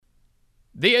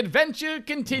The adventure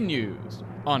continues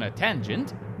on a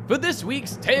tangent for this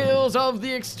week's Tales of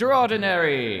the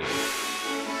Extraordinary.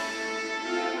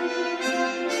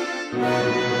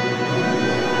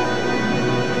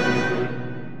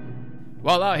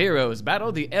 While our heroes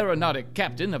battle the aeronautic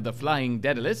captain of the Flying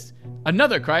Daedalus,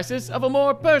 another crisis of a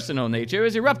more personal nature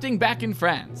is erupting back in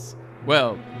France.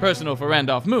 Well, personal for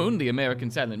Randolph Moon, the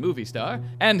American silent movie star,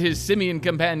 and his simian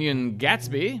companion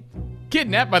Gatsby.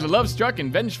 Kidnapped by the love-struck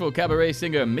and vengeful cabaret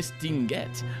singer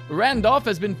Mistinguett, Randolph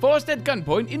has been forced at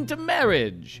gunpoint into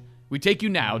marriage. We take you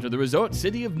now to the resort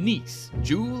city of Nice,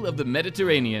 jewel of the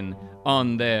Mediterranean,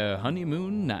 on their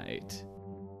honeymoon night.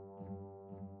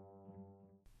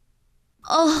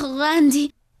 Oh,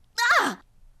 Randy. Ah!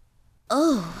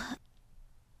 Oh.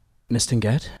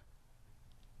 Mistinguett?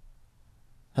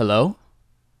 Hello?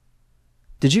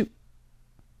 Did you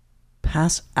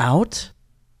pass out?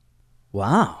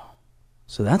 Wow.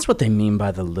 So that's what they mean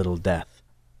by the little death.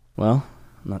 Well,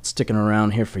 I'm not sticking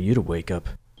around here for you to wake up.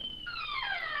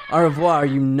 Au revoir,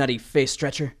 you nutty face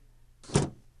stretcher.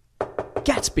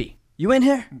 Gatsby, you in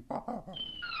here?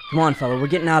 Come on, fella, we're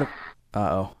getting out of...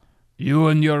 Uh-oh. You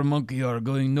and your monkey are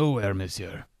going nowhere,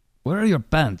 monsieur. Where are your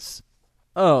pants?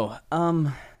 Oh,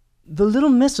 the little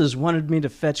missus wanted me to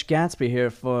fetch Gatsby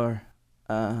here for,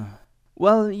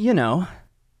 well, you know.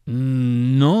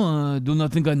 No, I do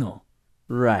not think I know.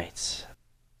 Right.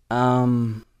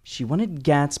 She wanted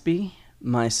Gatsby,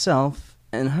 myself,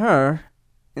 and her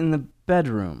in the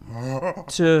bedroom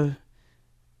to,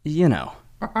 you know.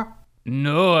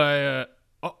 No,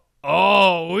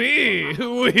 Oh, oui.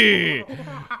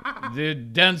 The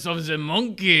dance of the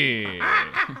monkey.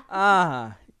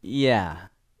 Ah, yeah.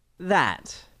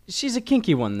 That. She's a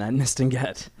kinky one, that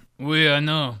Mistinguett. Oui, I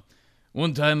know.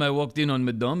 One time I walked in on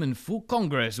Madame in full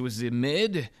congress with the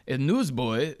maid, a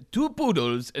newsboy, 2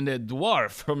 poodles, and a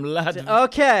dwarf from Latvia.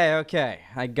 Okay.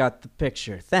 I got the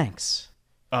picture. Thanks.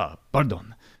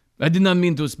 Pardon. I did not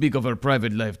mean to speak of her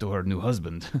private life to her new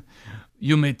husband.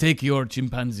 You may take your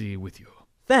chimpanzee with you.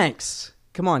 Thanks.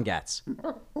 Come on, Gats.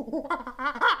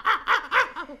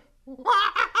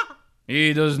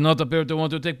 He does not appear to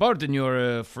want to take part in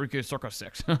your freaky circus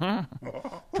sex.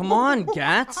 Come on,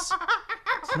 Gats.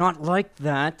 It's not like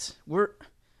that.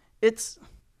 It's...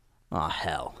 Aw,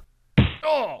 hell.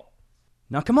 Oh!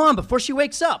 Now come on, before she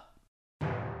wakes up.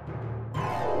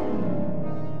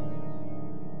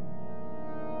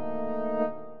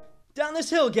 Down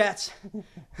this hill, Gats.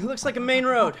 It looks like a main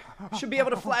road. Should be able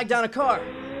to flag down a car.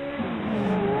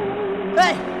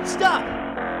 Hey, stop!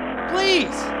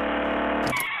 Please!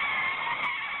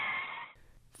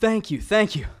 Thank you.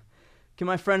 Can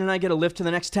my friend and I get a lift to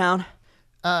the next town?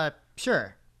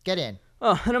 Sure. Get in.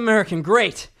 Oh, an American,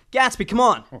 great. Gatsby, come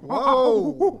on.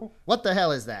 Whoa! What the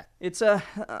hell is that? It's a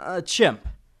chimp.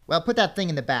 Well, put that thing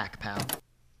in the back, pal.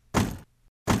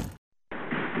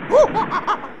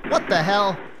 What the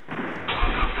hell?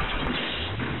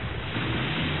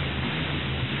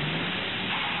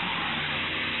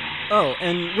 Oh,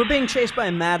 and we're being chased by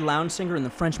a mad lounge singer in the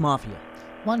French Mafia.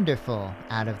 Wonderful.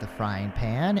 Out of the frying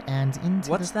pan and into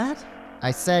What's that?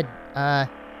 I said,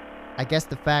 I guess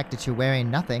the fact that you're wearing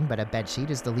nothing but a bedsheet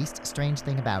is the least strange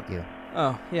thing about you.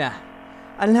 Oh, yeah.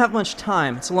 I didn't have much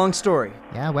time. It's a long story.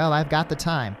 Yeah, well, I've got the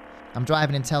time. I'm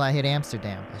driving until I hit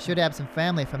Amsterdam. I should have some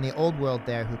family from the old world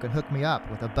there who can hook me up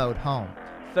with a boat home.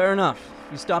 Fair enough.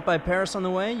 If you stop by Paris on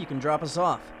the way, you can drop us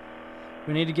off.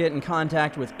 We need to get in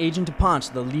contact with Agent DuPont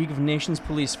of the League of Nations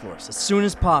Police Force as soon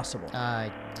as possible.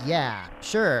 Yeah,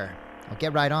 sure. I'll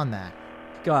get right on that.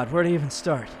 God, where to even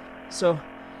start? So,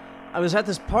 I was at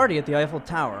this party at the Eiffel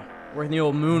Tower, working the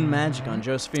old moon magic on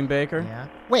Josephine Baker. Yeah.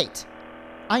 Wait.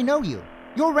 I know you.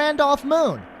 You're Randolph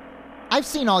Moon. I've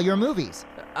seen all your movies.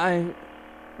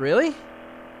 Really?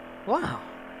 Wow.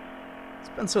 It's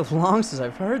been so long since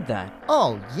I've heard that.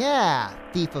 Oh, yeah.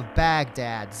 Thief of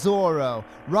Baghdad, Zorro,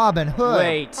 Robin Hood.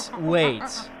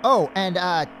 Wait. Oh,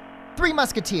 and, Three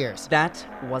Musketeers. That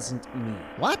wasn't me.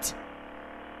 What?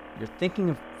 You're thinking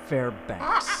of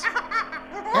Fairbanks.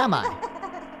 Am I?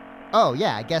 Oh,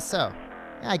 yeah, I guess so.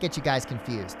 I get you guys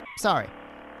confused. Sorry.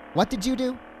 What did you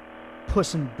do?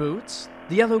 Puss in Boots?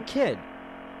 The Yellow Kid?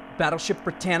 Battleship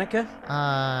Britannica?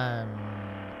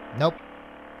 Nope.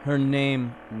 Her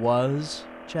name was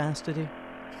Chastity?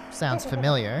 Sounds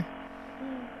familiar.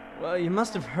 Well, you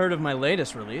must have heard of my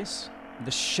latest release,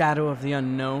 The Shadow of the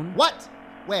Unknown. What?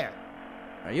 Where?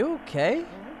 Are you okay?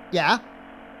 Yeah.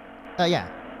 Yeah.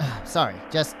 Sorry,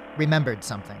 just remembered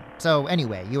something. So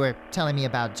anyway, you were telling me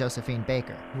about Josephine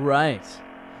Baker. Right.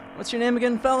 What's your name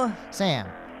again, fella? Sam.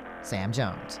 Sam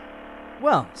Jones.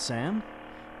 Well, Sam,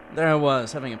 There I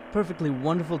was, having a perfectly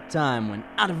wonderful time when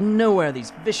out of nowhere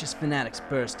these vicious fanatics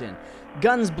burst in,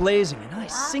 guns blazing, and I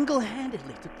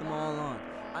single-handedly took them all on.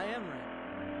 I am right.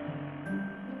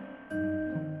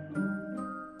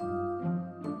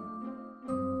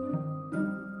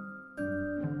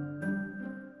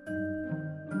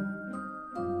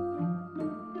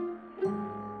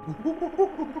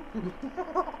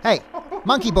 Hey,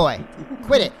 monkey boy,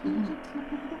 quit it.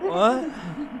 What?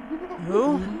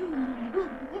 Who?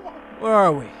 Where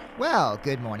are we? Well,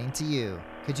 good morning to you.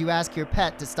 Could you ask your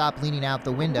pet to stop leaning out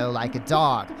the window like a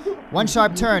dog? One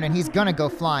sharp turn and he's gonna go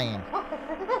flying.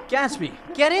 Gatsby,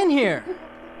 get in here!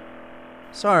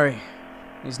 Sorry,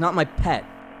 he's not my pet.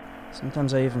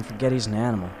 Sometimes I even forget he's an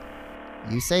animal.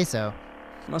 You say so.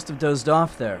 Must have dozed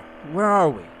off there. Where are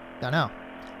we? Don't know.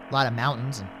 A lot of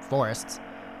mountains and forests.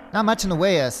 Not much in the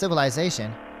way of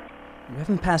civilization. You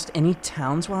haven't passed any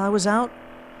towns while I was out?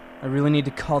 I really need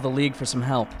to call the League for some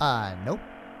help. Nope.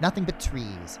 Nothing but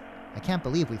trees. I can't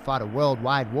believe we fought a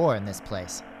worldwide war in this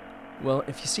place. Well,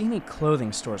 if you see any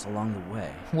clothing stores along the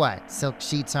way... What, silk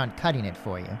sheets aren't cutting it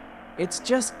for you? It's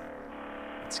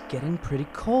getting pretty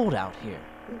cold out here.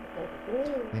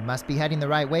 We must be heading the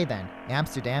right way then.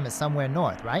 Amsterdam is somewhere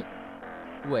north, right?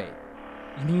 Wait,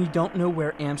 you mean you don't know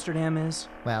where Amsterdam is?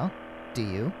 Well, do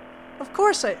you? Of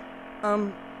course I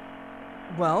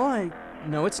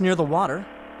know it's near the water.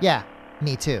 Yeah,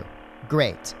 me too.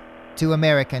 Great. 2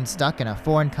 Americans stuck in a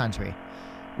foreign country.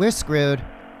 We're screwed.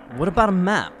 What about a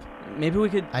map? Maybe we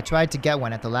could... I tried to get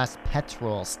one at the last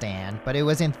petrol stand, but it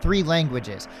was in 3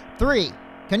 languages. 3!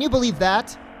 Can you believe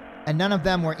that? And none of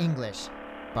them were English.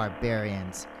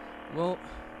 Barbarians. Well,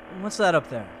 what's that up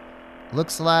there?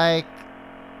 Looks like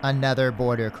another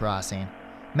border crossing.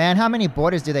 Man, how many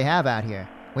borders do they have out here?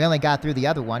 We only got through the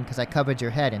other one because I covered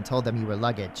your head and told them you were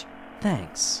luggage.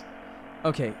 Thanks.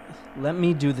 Okay, let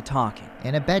me do the talking.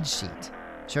 In a bed sheet.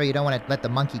 Sure you don't want to let the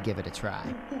monkey give it a try.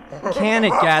 Can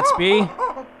it,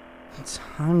 Gatsby? It's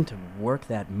time to work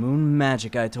that moon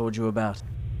magic I told you about.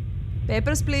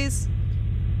 Papers, please.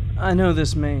 I know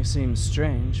this may seem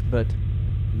strange, but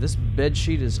this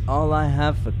bedsheet is all I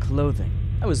have for clothing.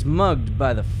 I was mugged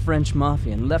by the French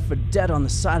mafia and left for dead on the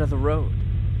side of the road.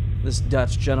 This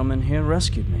Dutch gentleman here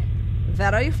rescued me.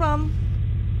 Where are you from?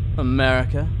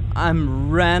 America.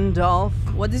 I'm Randolph.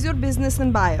 What is your business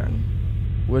in Bayern?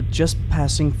 We're just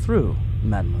passing through,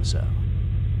 mademoiselle.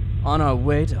 On our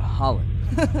way to Holland.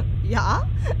 Yeah?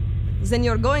 Then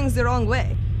you're going the wrong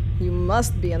way. You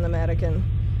must be an American.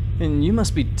 And you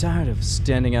must be tired of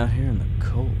standing out here in the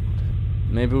cold.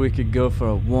 Maybe we could go for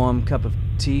a warm cup of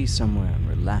tea somewhere and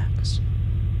relax.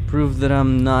 Prove that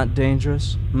I'm not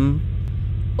dangerous,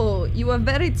 Oh, you are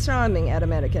very charming, Air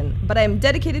American, but I am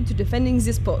dedicated to defending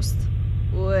this post.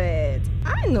 Wait,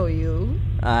 I know you.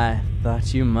 I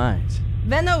thought you might.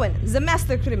 Van Owen, the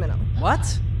master criminal.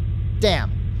 What?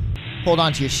 Damn. Hold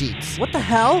on to your sheets. What the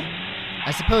hell?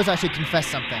 I suppose I should confess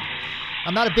something.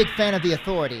 I'm not a big fan of the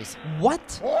authorities.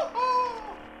 What?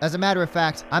 As a matter of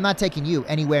fact, I'm not taking you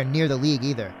anywhere near the League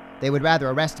either. They would rather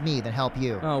arrest me than help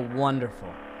you. Oh, wonderful.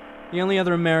 The only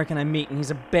other American I meet, and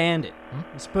he's a bandit.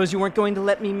 I suppose you weren't going to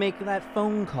let me make that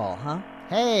phone call, huh?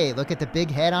 Hey, look at the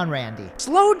big head on Randy.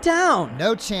 Slow down!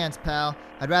 No chance, pal.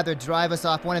 I'd rather drive us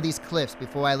off one of these cliffs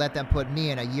before I let them put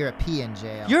me in a European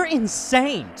jail. You're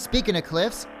insane! Speaking of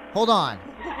cliffs, hold on.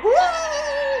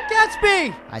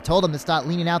 Gatsby! I told him to stop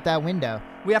leaning out that window.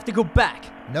 We have to go back.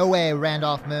 No way,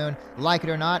 Randolph Moon. Like it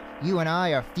or not, you and I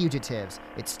are fugitives.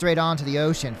 It's straight on to the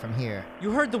ocean from here.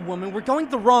 You heard the woman. We're going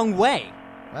the wrong way.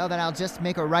 Well, then I'll just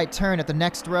make a right turn at the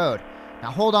next road.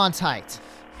 Now hold on tight.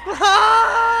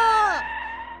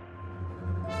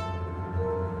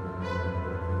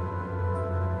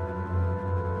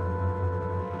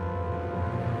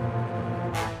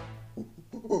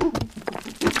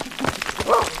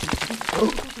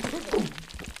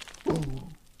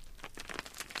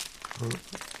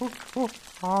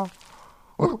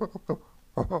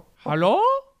 Hello?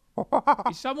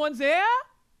 Is someone there?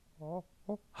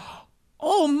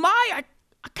 Oh my,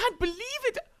 I can't believe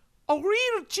it! A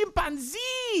real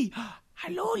chimpanzee!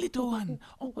 Hello, little one.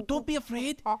 Oh, don't be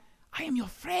afraid. I am your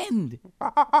friend.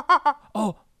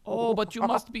 Oh, but you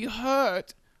must be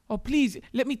hurt. Oh, please,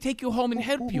 let me take you home and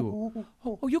help you.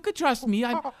 Oh, you can trust me.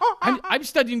 I'm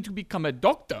studying to become a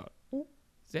doctor.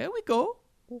 There we go.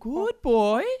 Good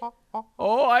boy.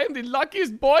 Oh, I am the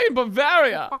luckiest boy in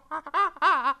Bavaria.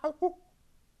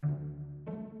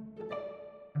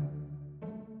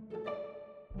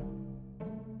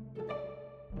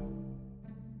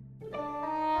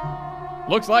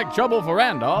 Looks like trouble for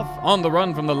Randolph, on the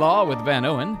run from the law with Van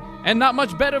Owen, and not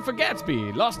much better for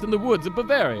Gatsby, lost in the woods of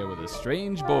Bavaria with a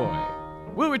strange boy.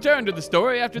 We'll return to the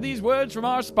story after these words from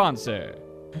our sponsor.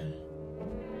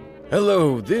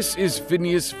 Hello, this is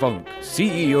Phineas Funk,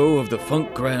 CEO of the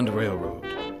Funk Grand Railroad,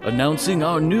 announcing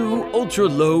our new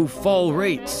ultra-low fall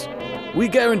rates. We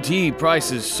guarantee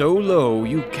prices so low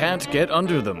you can't get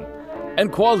under them, and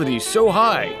quality so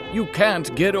high you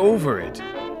can't get over it.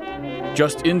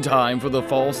 Just in time for the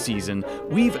fall season,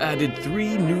 we've added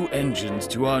 3 new engines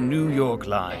to our New York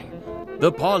line: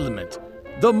 the Parliament,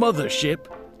 the Mothership,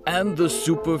 and the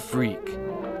Super Freak.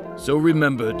 So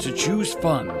remember to choose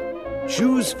fun,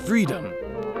 choose freedom,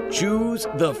 choose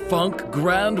the Funk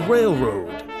Grand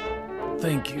Railroad.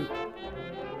 Thank you.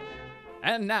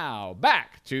 And now,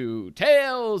 back to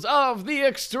Tales of the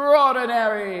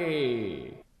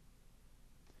Extraordinary.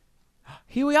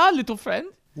 Here we are, little friend.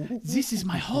 This is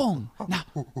my home. Now,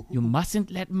 you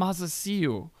mustn't let Mother see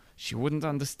you. She wouldn't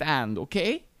understand,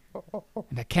 okay?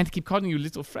 And I can't keep calling you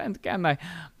little friend, can I?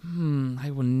 I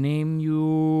will name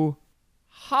you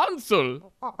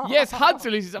Hansel. Yes,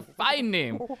 Hansel is a fine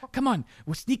name. Come on,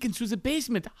 we're sneaking through the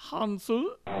basement,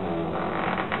 Hansel.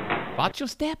 Watch your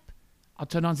step. I'll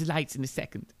turn on the lights in a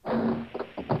second.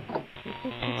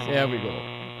 There we go.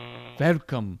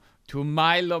 Welcome to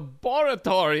my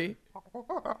laboratory.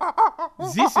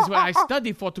 This is where I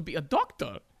study for to be a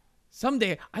doctor.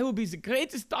 Someday I will be the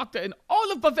greatest doctor in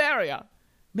all of Bavaria.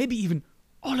 Maybe even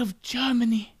all of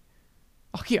Germany.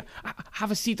 Oh, here,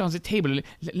 have a seat on the table.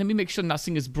 Let me make sure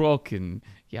nothing is broken.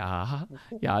 Yeah,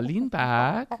 lean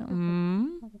back.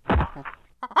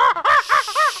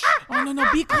 Oh, no,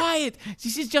 be quiet.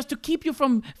 This is just to keep you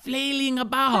from flailing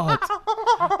about.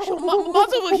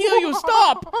 Mother will hear you.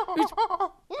 Stop.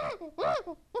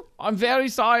 I'm very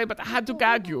sorry, but I had to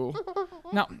gag you.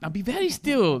 Now be very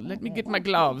still. Let me get my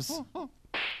gloves.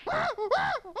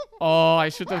 Oh, I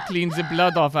should have cleaned the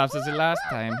blood off after the last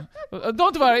time.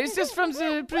 Don't worry, it's just from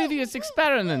the previous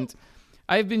experiment.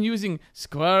 I've been using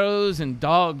squirrels and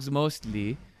dogs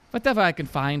mostly. Whatever I can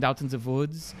find out in the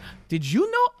woods. Did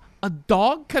you know a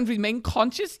dog can remain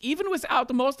conscious even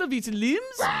without most of its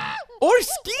limbs or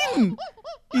skin?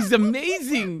 It's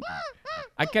amazing.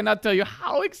 I cannot tell you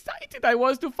how excited I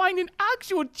was to find an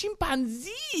actual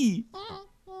chimpanzee.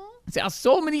 There are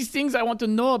so many things I want to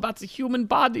know about the human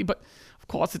body, but of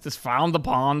course it is frowned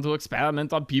upon to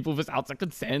experiment on people without their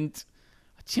consent.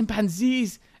 A chimpanzee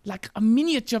is like a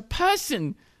miniature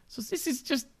person, so this is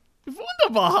just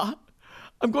wunderbar.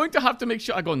 I'm going to have to make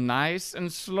sure I go nice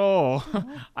and slow.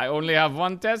 I only have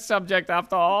one test subject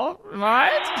after all,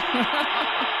 right?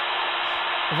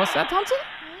 What's that, Hansel?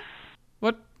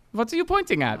 What are you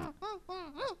pointing at?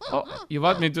 Oh, you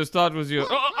want me to start with you?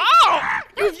 Oh, ow!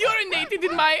 You've urinated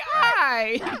in my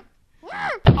eye!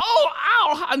 Oh,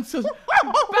 ow, Hansel!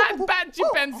 Bad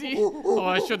chimpanzee! Oh,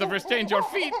 I should have restrained your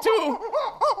feet, too!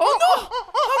 Oh, no!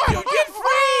 How do you get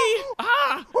free?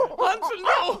 Hansel,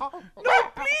 no! No,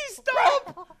 please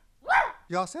stop!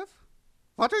 Joseph?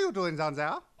 What are you doing down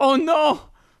there? Oh,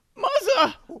 no!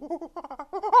 Mother!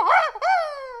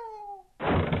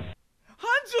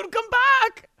 Hansel, come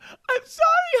back! I'm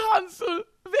sorry, Hansel!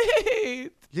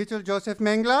 Wait! Little Joseph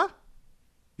Mengler?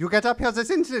 You get up here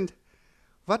this instant.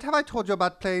 What have I told you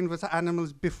about playing with the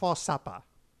animals before supper?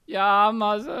 Yeah,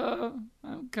 Mother,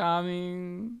 I'm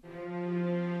coming.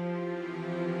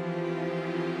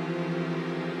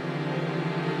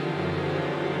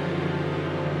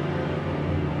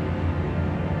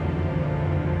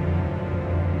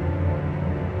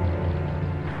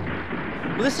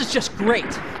 Well, this is just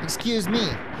great. Excuse me.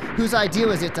 Whose idea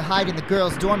was it to hide in the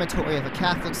girls' dormitory of a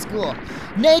Catholic school?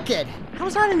 Naked! How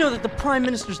was I to know that the Prime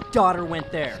Minister's daughter went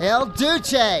there? El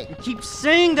Duce! You keep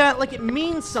saying that like it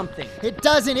means something. It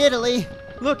does in Italy.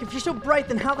 Look, if you're so bright,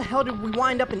 then how the hell did we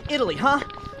wind up in Italy, huh?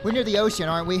 We're near the ocean,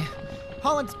 aren't we?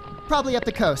 Holland's probably up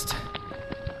the coast.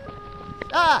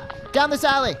 Ah! Down this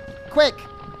alley! Quick!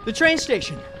 The train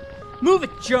station. Move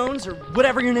it, Jones, or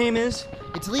whatever your name is.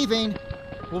 It's leaving.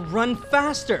 We'll run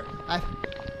faster. I've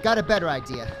got a better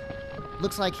idea.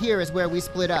 Looks like here is where we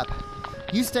split up.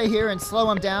 You stay here and slow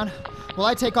them down while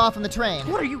I take off on the train.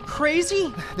 What, are you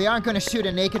crazy? They aren't going to shoot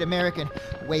a naked American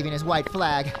waving his white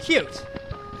flag. Cute.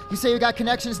 You say you got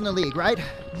connections in the league, right?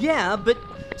 Yeah, but...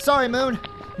 Sorry, Moon.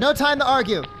 No time to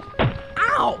argue.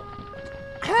 Ow!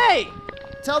 Hey!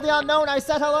 Tell the unknown I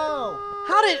said hello.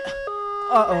 How did...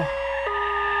 Uh-oh.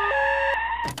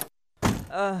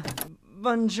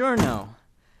 Buongiorno.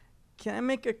 Can I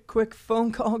make a quick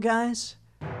phone call, guys?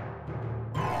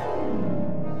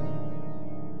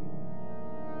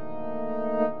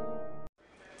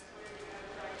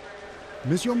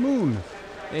 Monsieur Moon,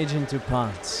 Agent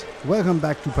Dupont. welcome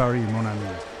back to Paris, mon ami.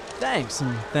 Thanks,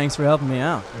 and thanks for helping me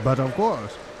out. But of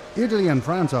course, Italy and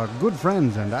France are good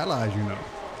friends and allies, you know.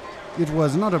 It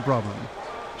was not a problem.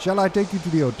 Shall I take you to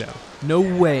the hotel? No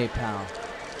way, pal.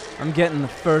 I'm getting the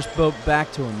first boat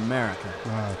back to America.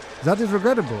 That is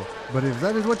regrettable, but if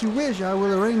that is what you wish, I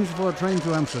will arrange for a train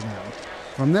to Amsterdam.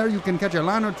 From there you can catch a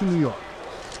liner to New York.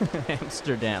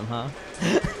 Amsterdam, huh?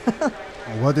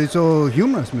 What is so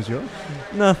humorous, monsieur?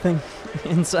 Nothing.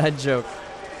 Inside joke.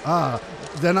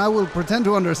 Then I will pretend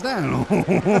to understand.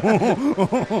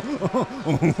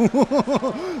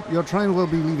 Your train will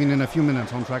be leaving in a few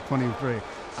minutes on track 23.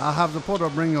 I'll have the porter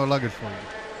bring your luggage for you.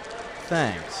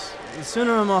 Thanks. The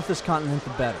sooner I'm off this continent,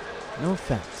 the better. No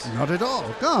offense. Not at all.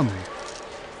 Come.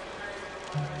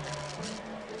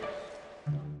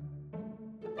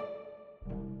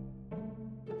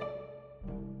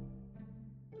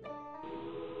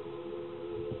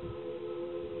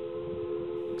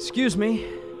 Excuse me.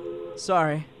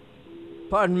 Sorry.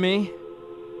 Pardon me.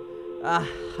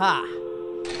 Aha.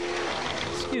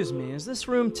 Excuse me, is this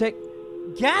room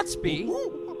Gatsby?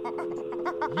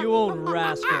 You old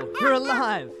rascal. You're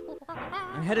alive.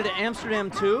 I'm headed to Amsterdam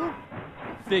too?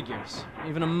 Figures.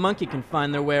 Even a monkey can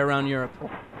find their way around Europe.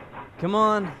 Come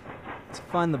on. Let's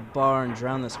find the bar and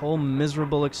drown this whole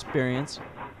miserable experience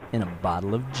in a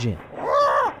bottle of gin.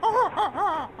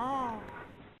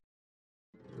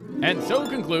 And so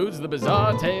concludes the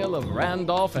bizarre tale of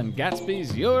Randolph and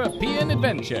Gatsby's European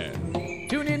adventure.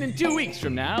 Tune in 2 weeks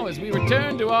from now as we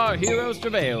return to our hero's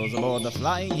travails aboard the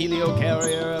flying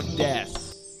helicarrier of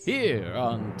death, here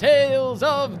on Tales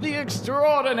of the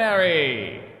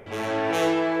Extraordinary.